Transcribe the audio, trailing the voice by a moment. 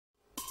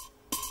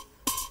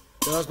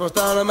C'è da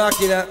spostare una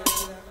macchina.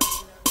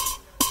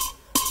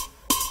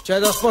 C'è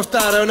da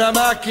spostare una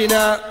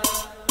macchina.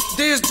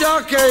 Disc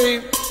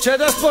jockey, c'è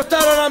da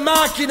spostare una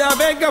macchina.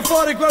 Venga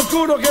fuori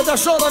qualcuno che da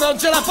solo non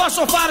ce la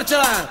posso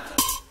farcela.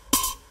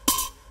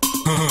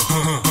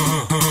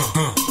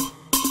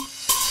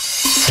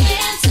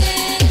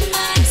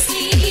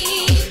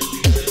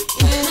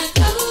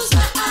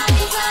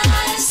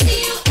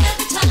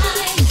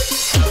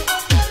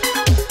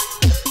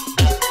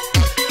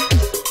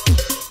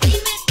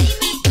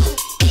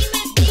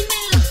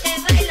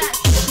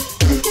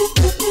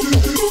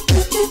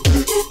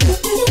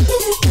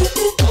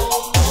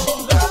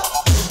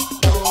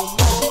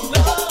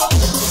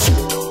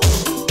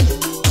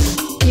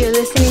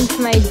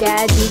 My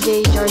dad,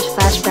 DJ George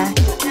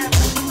FLashback.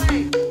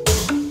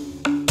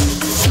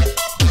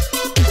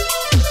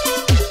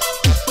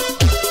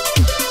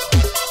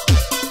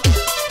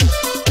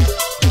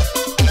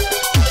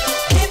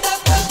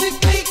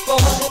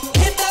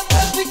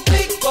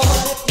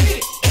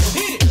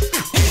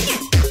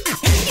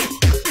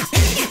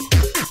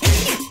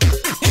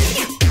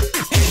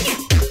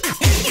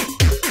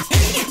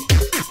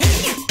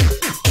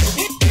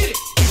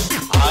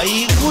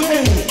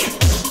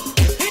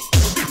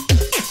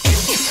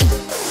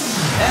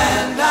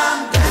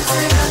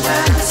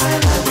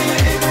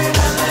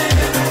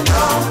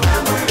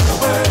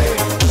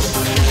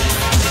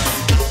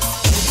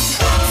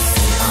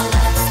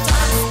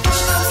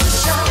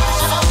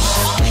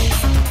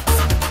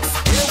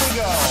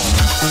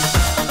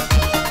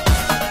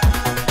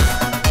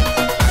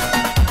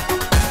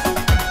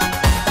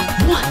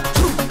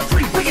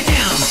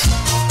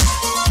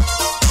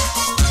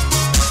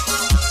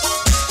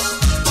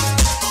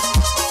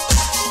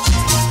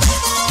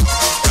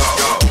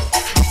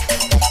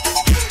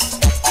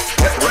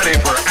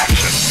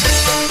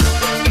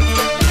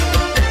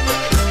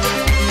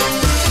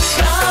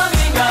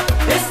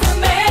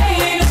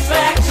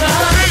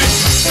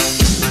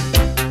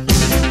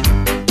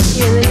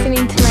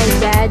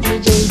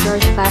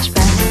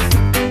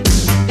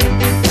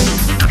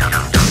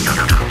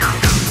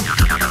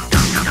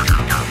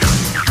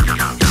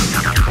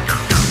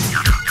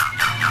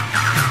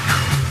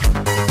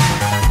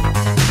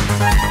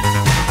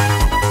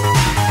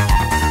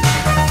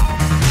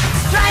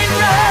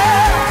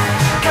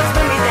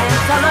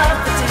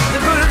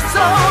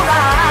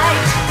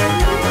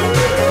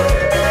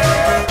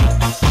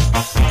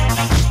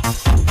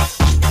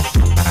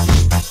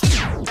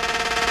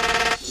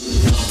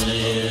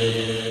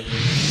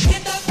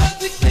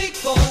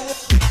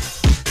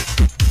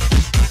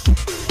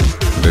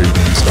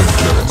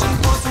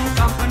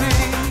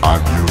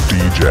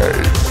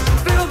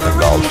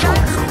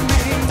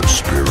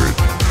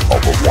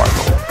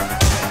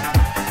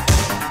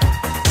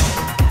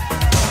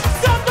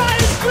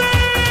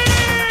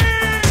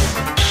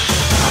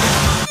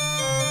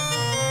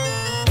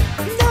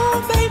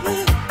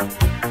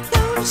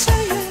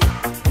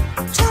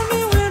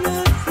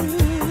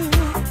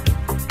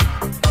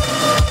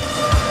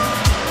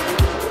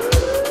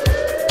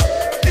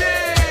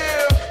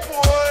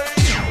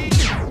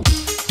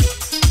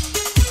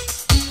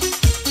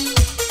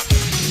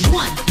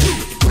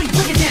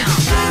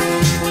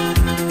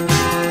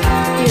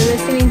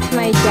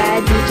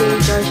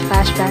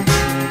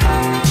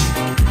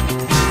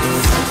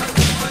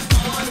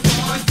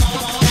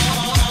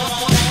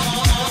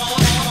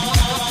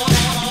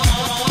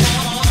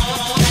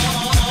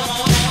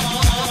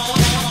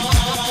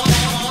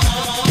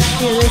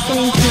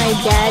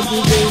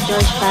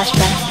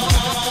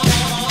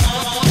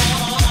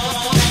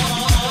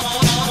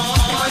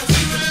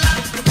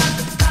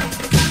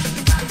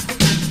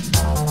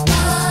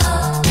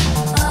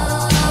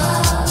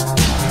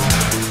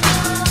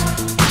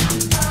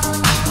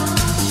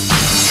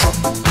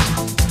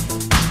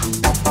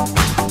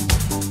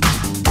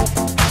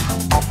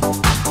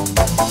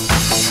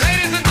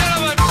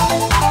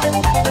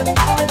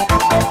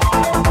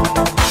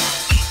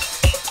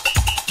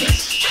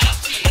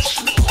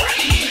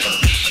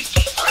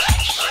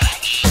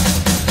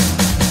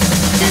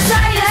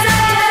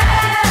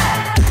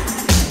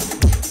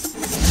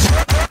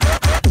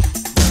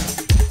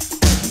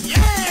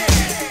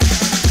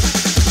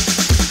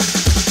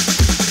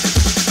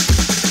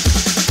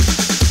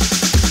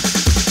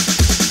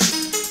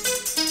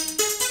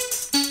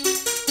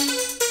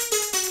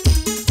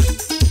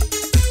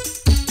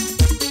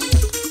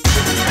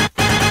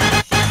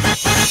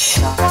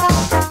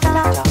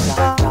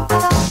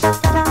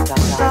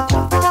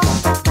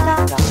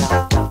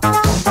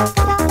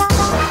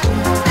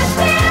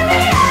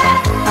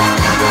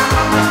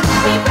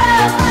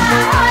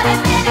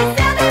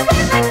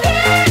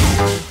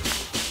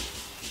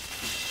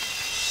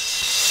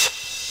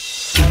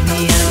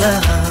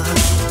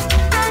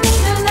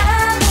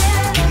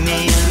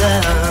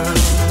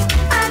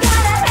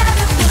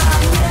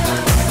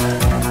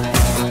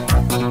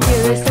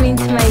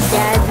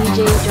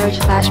 George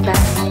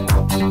FLashback.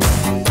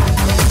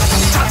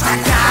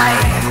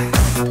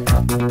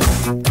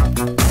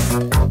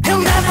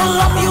 He'll never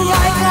love you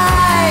like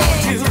I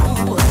do,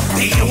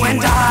 you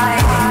and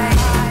I.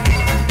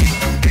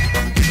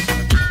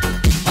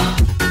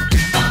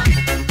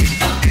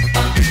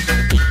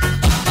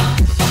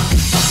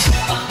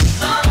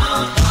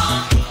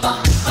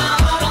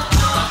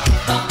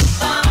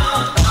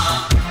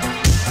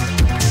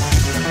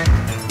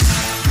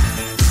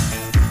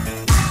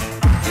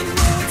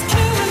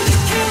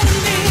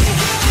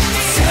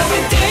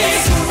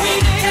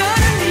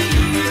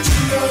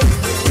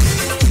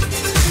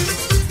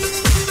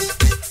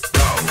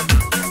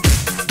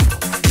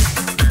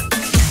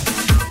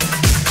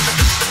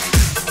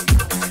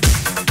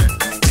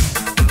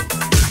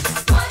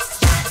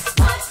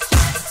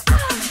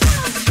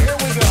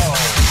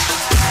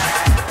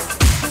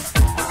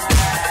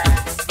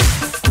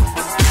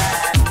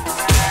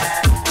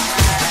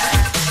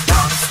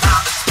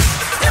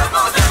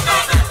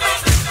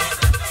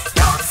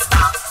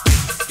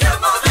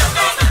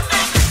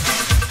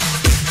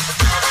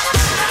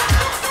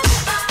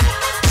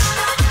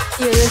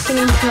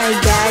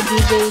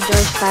 DJ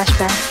George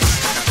Flashback.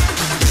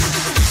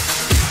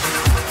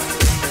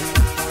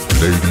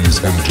 Ladies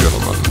and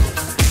gentlemen,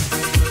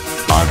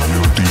 I'm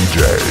your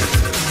DJ,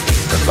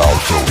 and I'll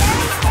show you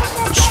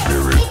the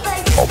spirit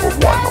of a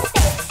wino.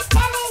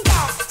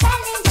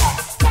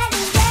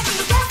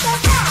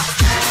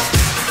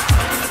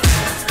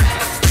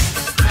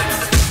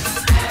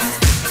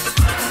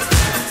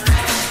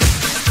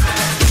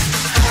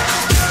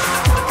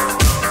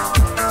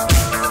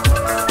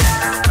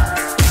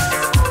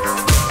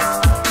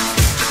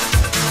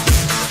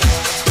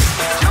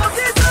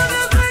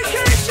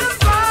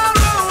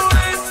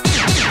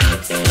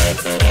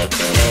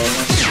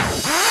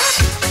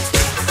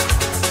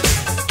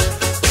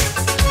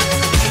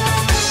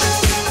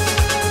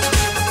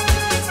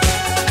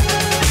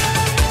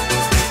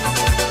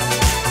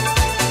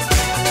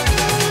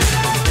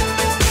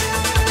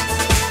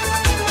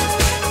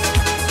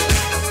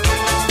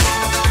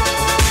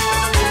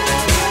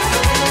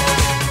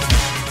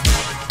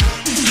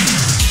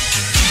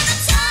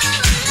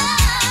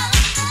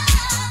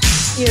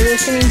 You're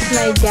listening to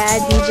my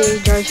dad,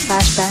 DJ George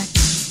Flashback.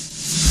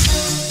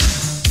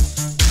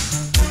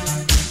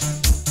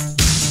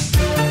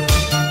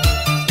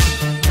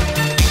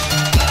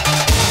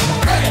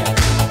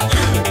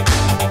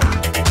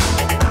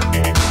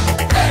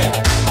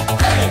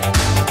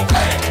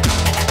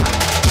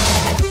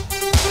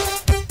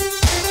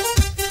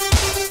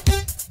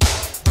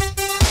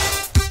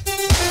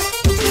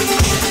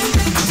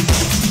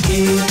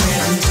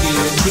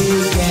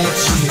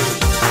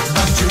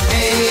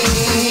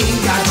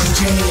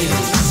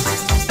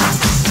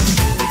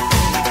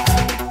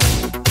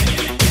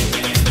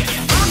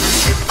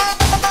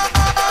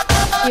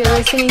 You're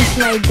listening to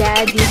my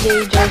dad,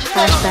 DJ George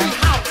Flashback.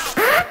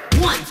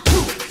 1,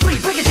 2, 3,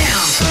 break it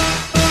down.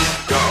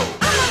 Go,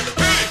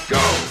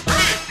 go,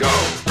 go,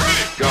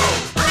 go,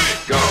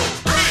 go.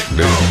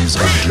 Ladies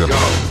and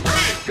gentlemen,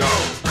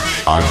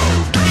 I'm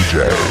your DJ,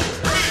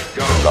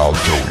 and I'll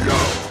show you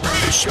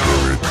the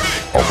spirit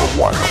of a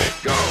wino.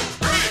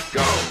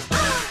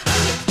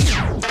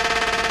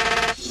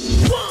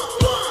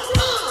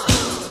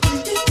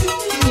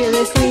 You're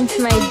listening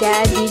to my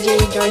dad, DJ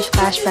George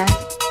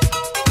Flashback.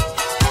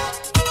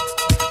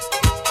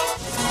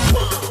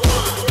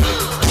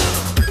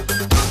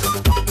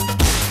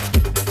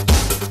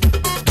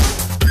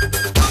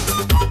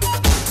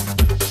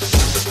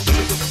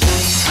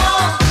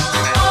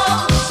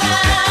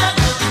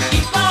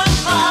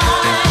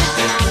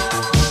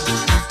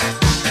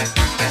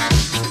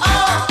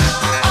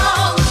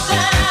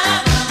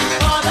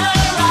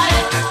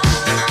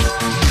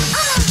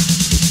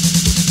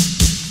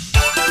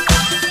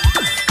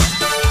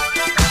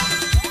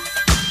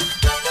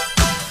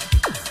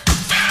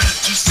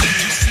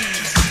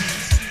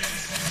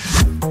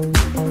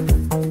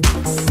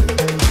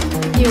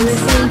 You're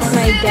listening to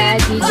my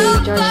dad,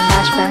 DJ George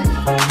Flashback.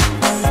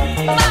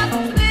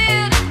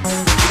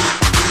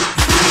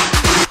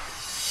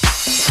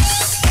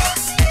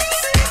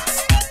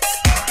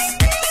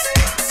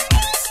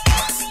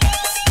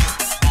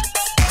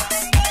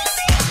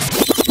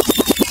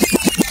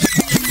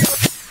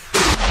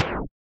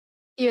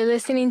 You're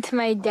listening to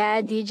my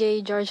dad,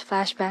 DJ George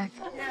Flashback.